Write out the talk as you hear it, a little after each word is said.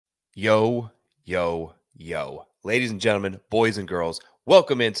Yo, yo, yo. Ladies and gentlemen, boys and girls,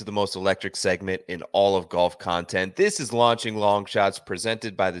 welcome into the most electric segment in all of golf content. This is Launching Longshots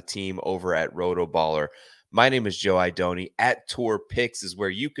presented by the team over at RotoBaller. My name is Joe Idone. At Tour Picks is where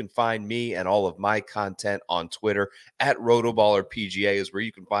you can find me and all of my content on Twitter. At RotoBaller PGA is where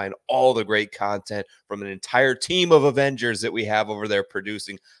you can find all the great content from an entire team of Avengers that we have over there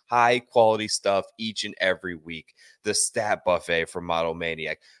producing high quality stuff each and every week. The Stat Buffet from Model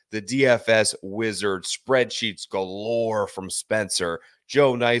Maniac, the DFS Wizard, spreadsheets galore from Spencer,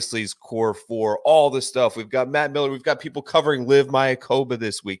 Joe Nicely's Core 4, all the stuff. We've got Matt Miller. We've got people covering Live Mayakoba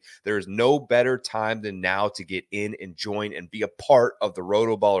this week. There is no better time than now to get in and join and be a part of the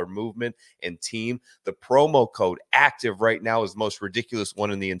RotoBaller movement and team. The promo code active right now is the most ridiculous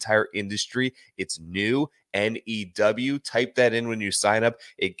one in the entire industry. It's new, NEW. Type that in when you sign up.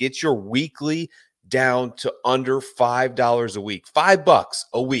 It gets your weekly down to under $5 a week, $5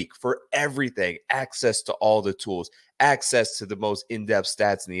 a week for everything, access to all the tools, access to the most in-depth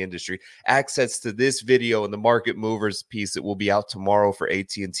stats in the industry, access to this video and the market movers piece that will be out tomorrow for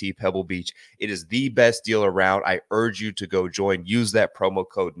AT&T Pebble Beach. It is the best deal around. I urge you to go join. Use that promo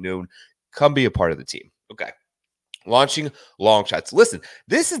code NOON. Come be a part of the team. Okay. Launching long shots. Listen,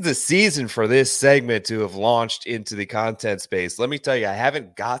 this is the season for this segment to have launched into the content space. Let me tell you, I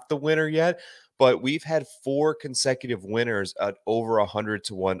haven't got the winner yet, but we've had 4 consecutive winners at over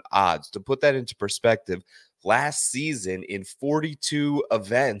 100-1 odds. To put that into perspective, last season in 42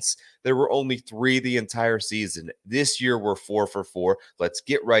 events, there were only 3 the entire season. This year, we're 4 for 4. Let's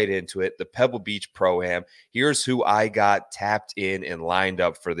get right into it. The Pebble Beach Pro-Am. Here's who I got tapped in and lined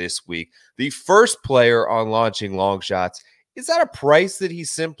up for this week. The first player on Launching Long Shots is at a price that he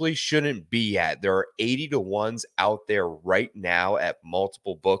simply shouldn't be at. There are 80-1s out there right now at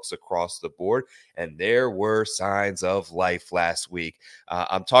multiple books across the board, and there were signs of life last week.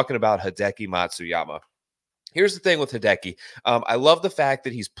 I'm talking about Hideki Matsuyama. Here's the thing with Hideki. I love the fact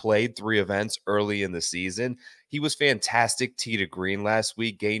that he's played 3 events early in the season. He was fantastic tee to green last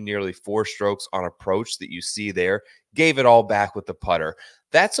week, gained nearly 4 strokes on approach that you see there, gave it all back with the putter.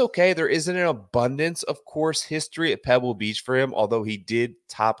 That's okay. There isn't an abundance of course history at Pebble Beach for him, although he did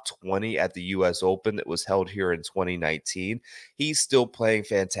top 20 at the U.S. Open that was held here in 2019. He's still playing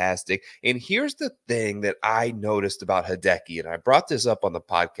fantastic. And here's the thing that I noticed about Hideki, and I brought this up on the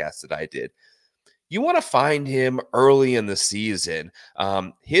podcast that I did. You want to find him early in the season.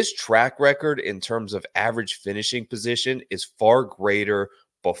 His track record in terms of average finishing position is far greater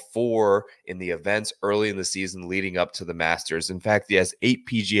before in the events early in the season leading up to the Masters. In fact, he has 8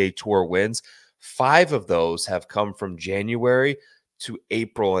 PGA Tour wins. 5 of those have come from January to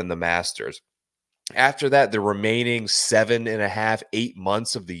April in the Masters. After that, the remaining 7.5, 8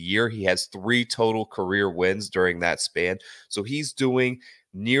 months of the year, he has 3 total career wins during that span. So he's doing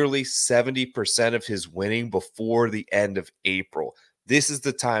nearly 70% of his winning before the end of April. This is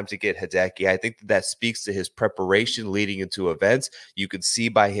the time to get Hideki. I think that speaks to his preparation leading into events. You can see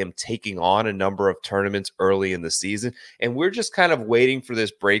by him taking on a number of tournaments early in the season, and we're just kind of waiting for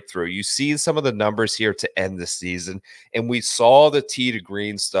this breakthrough. You see some of the numbers here to end the season, and we saw the tee to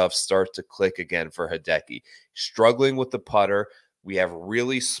green stuff start to click again for Hideki. Struggling with the putter. We have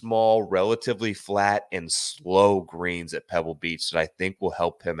really small, relatively flat, and slow greens at Pebble Beach that I think will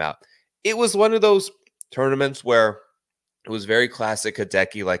help him out. It was one of those tournaments where it was very classic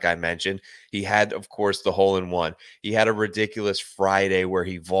Hideki, like I mentioned. He had, of course, the hole-in-one. He had a ridiculous Friday where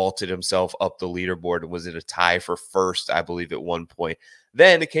he vaulted himself up the leaderboard and was in a tie for first, I believe, at one point.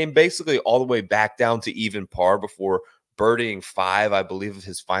 Then it came basically all the way back down to even par before birdieing 5, I believe, of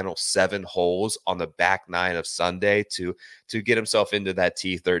his final 7 holes on the back 9 of Sunday to get himself into that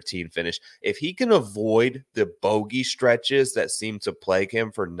T13 finish. If he can avoid the bogey stretches that seem to plague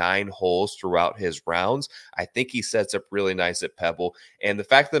him for 9 holes throughout his rounds, I think he sets up really nice at Pebble. And the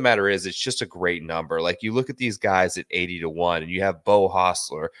fact of the matter is, it's just a great number. Like, you look at these guys at 80-1, and you have Bo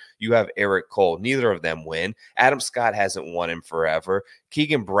Hostler, you have Eric Cole. Neither of them win. Adam Scott hasn't won him forever.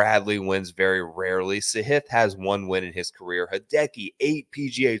 Keegan Bradley wins very rarely. Sahith has 1 win in his career. Hideki, 8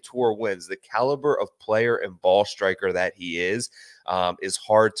 PGA Tour wins. The caliber of player and ball striker that he is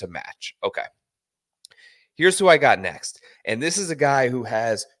hard to match. Okay. Here's who I got next. And this is a guy who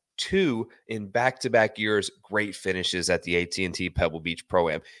has 2 in back-to-back years great finishes at the AT&T Pebble Beach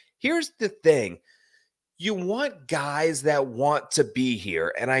Pro-Am. Here's the thing. You want guys that want to be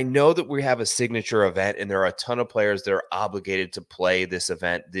here. And I know that we have a signature event and there are a ton of players that are obligated to play this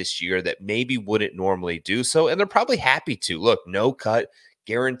event this year that maybe wouldn't normally do so. And they're probably happy to. Look, no cut,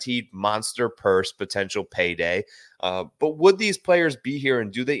 guaranteed monster purse, potential payday. But would these players be here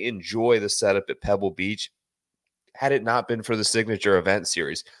and do they enjoy the setup at Pebble Beach? had it not been for the signature event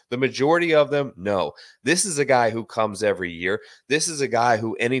series. The majority of them, no. This is a guy who comes every year. This is a guy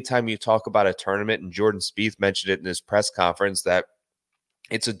who, anytime you talk about a tournament, and Jordan Spieth mentioned it in his press conference, that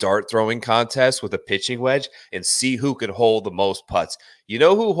it's a dart throwing contest with a pitching wedge and see who can hold the most putts. You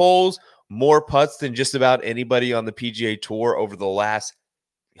know who holds more putts than just about anybody on the PGA Tour over the last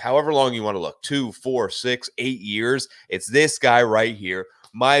however long you want to look, 2, 4, 6, 8 years? It's this guy right here.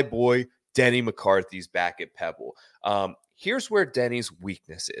 My boy, Denny McCarthy's back at Pebble. Here's where Denny's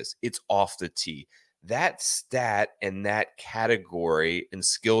weakness is. It's off the tee. That stat and that category and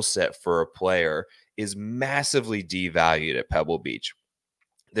skill set for a player is massively devalued at Pebble Beach.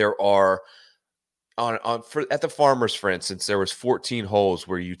 There are at the Farmers, for instance, there was 14 holes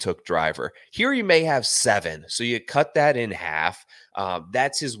where you took driver. Here you may have 7, so you cut that in half.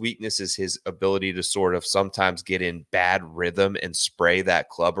 That's his weakness, is his ability to sort of sometimes get in bad rhythm and spray that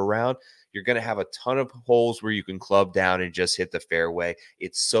club around. You're going to have a ton of holes where you can club down and just hit the fairway.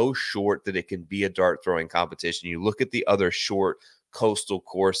 It's so short that it can be a dart throwing competition. You look at the other short coastal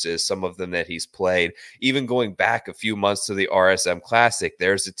courses, some of them that he's played, even going back a few months to the RSM Classic,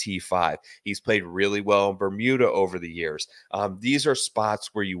 there's a T5. He's played really well in Bermuda over the years. These are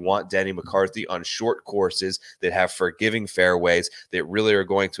spots where you want Denny McCarthy on short courses that have forgiving fairways that really are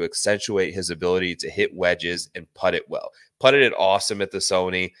going to accentuate his ability to hit wedges and putt it well. Putted it awesome at the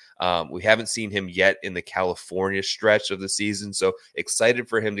Sony. We haven't seen him yet in the California stretch of the season, so excited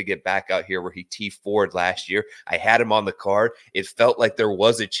for him to get back out here where he T4'd last year. I had him on the card. It felt like there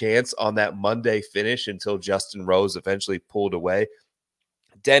was a chance on that Monday finish until Justin Rose eventually pulled away.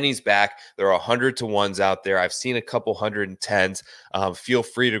 Denny's back. There are 100-to-1s out there. I've seen a couple 110s. Feel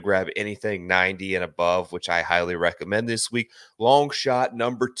free to grab anything 90 and above, which I highly recommend this week. Long shot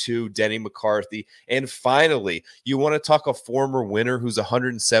number 2, Denny McCarthy. And finally, you want to talk a former winner who's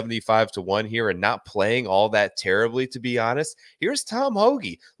 175-to-1 here and not playing all that terribly, to be honest. Here's Tom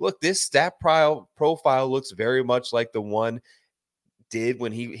Hoge. Look, this stat profile looks very much like the one did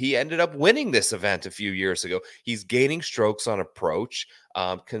when he ended up winning this event a few years ago. He's gaining strokes on approach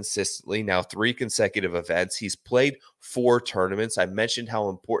consistently now, 3 consecutive events. He's played 4 tournaments. I mentioned how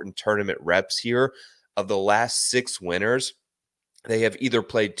important tournament reps here. Of the last 6 winners, they have either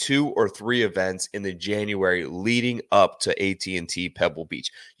played 2 or 3 events in the January leading up to AT&T Pebble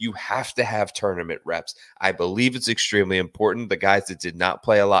Beach. You have to have tournament reps. I believe it's extremely important. The guys that did not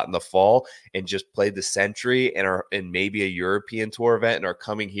play a lot in the fall and just played the Century and are in maybe a European Tour event and are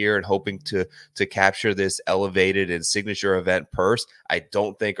coming here and hoping to capture this elevated and signature event purse, I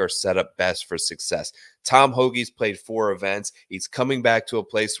don't think are set up best for success. Tom Hoge's played 4 events. He's coming back to a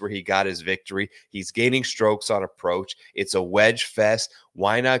place where he got his victory. He's gaining strokes on approach. It's a wedge fest.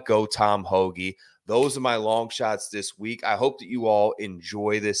 Why not go Tom Hoge? Those are my long shots this week. I hope that you all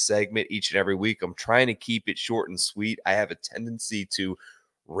enjoy this segment each and every week. I'm trying to keep it short and sweet. I have a tendency to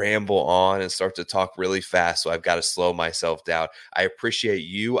ramble on and start to talk really fast, so I've got to slow myself down. I appreciate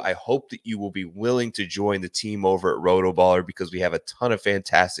you. I hope that you will be willing to join the team over at RotoBaller, because we have a ton of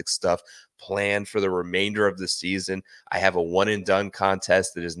fantastic stuff planned for the remainder of the season. I have a one and done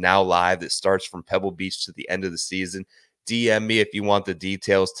contest that is now live that starts from Pebble Beach to the end of the season. DM me if you want the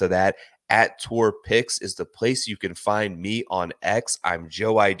details to that. At Tour Picks is the place you can find me on X. I'm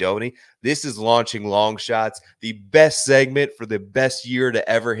Joe Idone. This is Launching Long Shots, the best segment for the best year to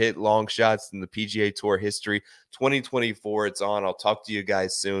ever hit long shots in the PGA Tour history. 2024, it's on. I'll talk to you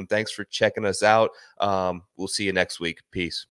guys soon. Thanks for checking us out. We'll see you next week. Peace.